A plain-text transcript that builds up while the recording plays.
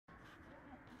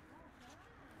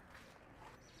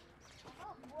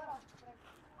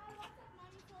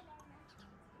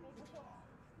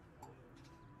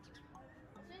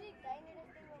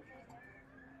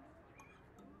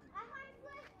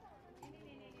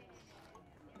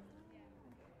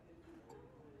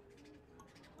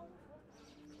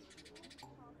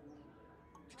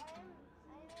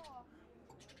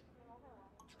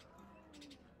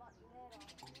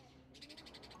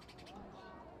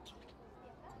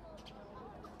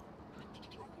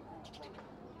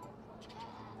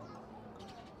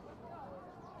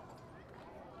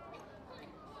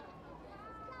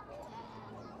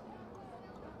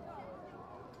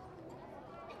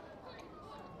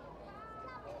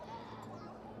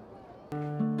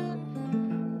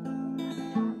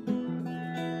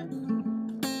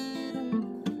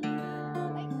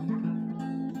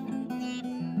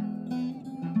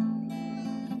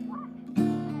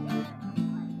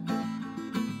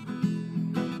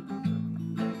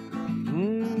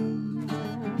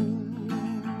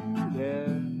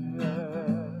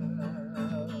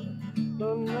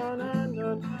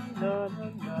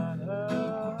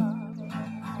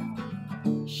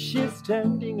She's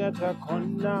standing at her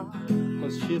corner,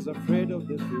 cause she's afraid of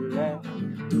the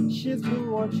feeling. She's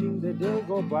been watching the day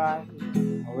go by,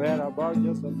 aware about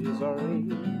just a misery.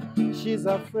 She's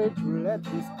afraid to let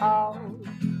this out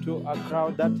to a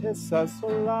crowd that hates her so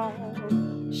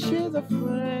loud. She's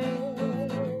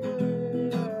afraid.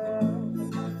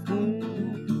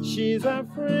 She's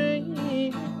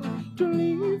afraid to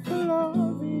live for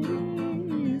love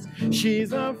is.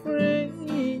 She's afraid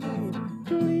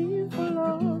to live for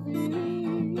love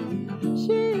is.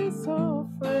 She's so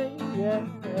afraid, yeah.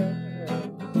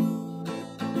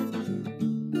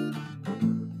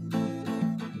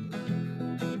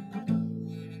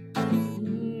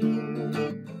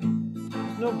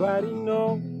 Nobody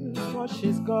knows what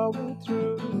she's going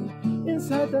through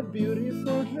inside that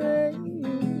beautiful dream.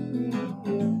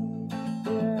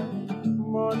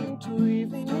 Morning to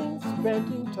evening,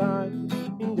 spending time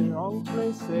in the wrong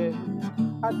places.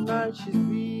 At night she's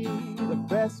been the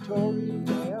best story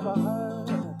I ever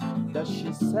heard. That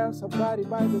she sells her body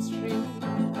by the street.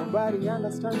 Nobody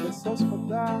understands the source for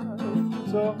that.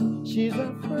 So she's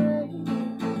afraid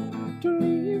to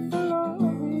live for love.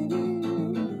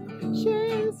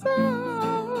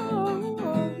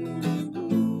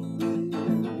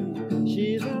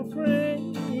 She's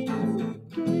afraid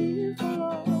to live for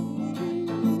love.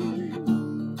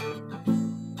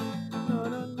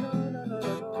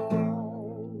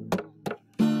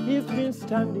 He's been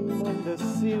standing on the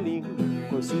ceiling,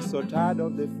 cause he's so tired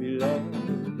of the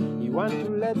feeling. He wants to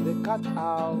let the cat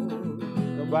out.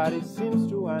 Nobody seems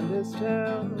to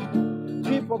understand.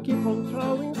 People keep on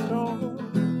throwing stones,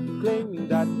 claiming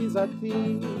that he's a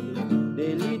thief.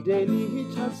 Daily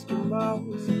he chats to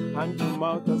mouse, and to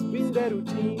mouth has been the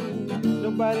routine.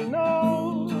 Nobody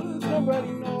knows,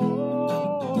 nobody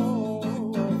knows.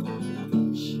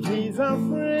 She's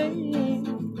afraid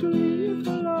to live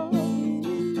for love.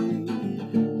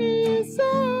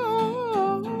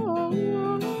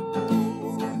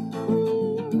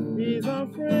 He's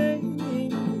afraid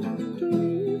to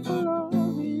live for love.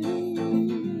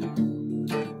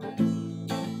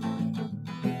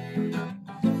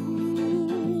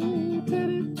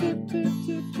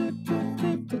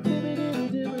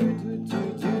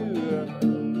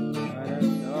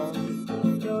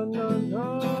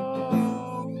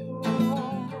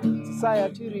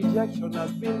 Society rejection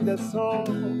has been the song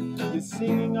we're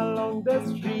singing along the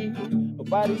street.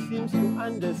 Nobody seems to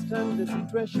understand the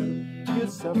situation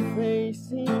youths are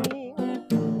facing.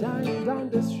 Dying down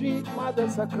the street,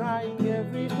 mothers are crying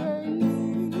every day.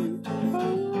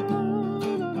 Oh,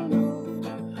 no,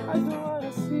 I don't want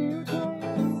to see you cry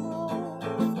anymore.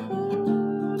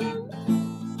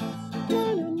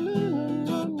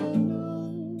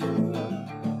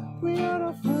 We are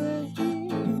afraid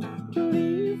to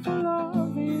live for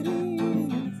love it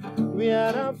is. We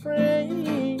are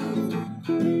afraid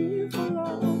to live for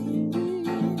love it is.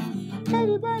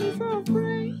 Everybody's so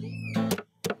afraid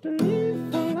to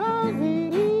live for love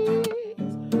it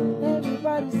is.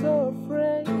 Everybody's so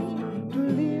afraid to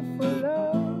live for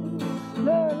love.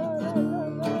 Love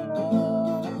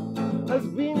has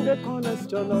been the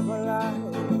cornerstone of our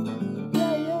life.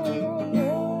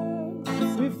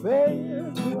 We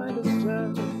fail to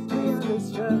understand. We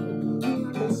understand. We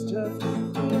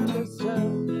understand. We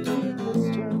understand. We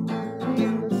understand. We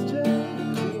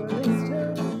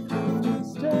understand. We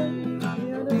understand.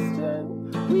 We understand.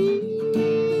 We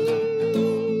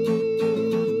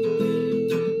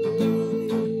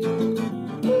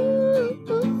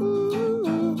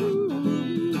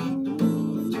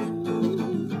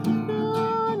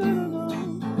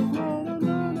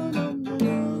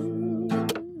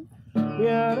we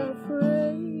are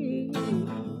afraid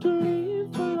to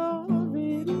live for love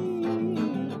it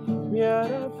is. We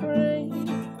are afraid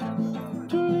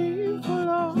to live for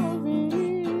love it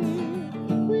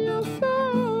is. We are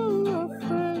so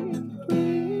afraid to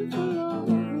live for love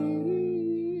it is.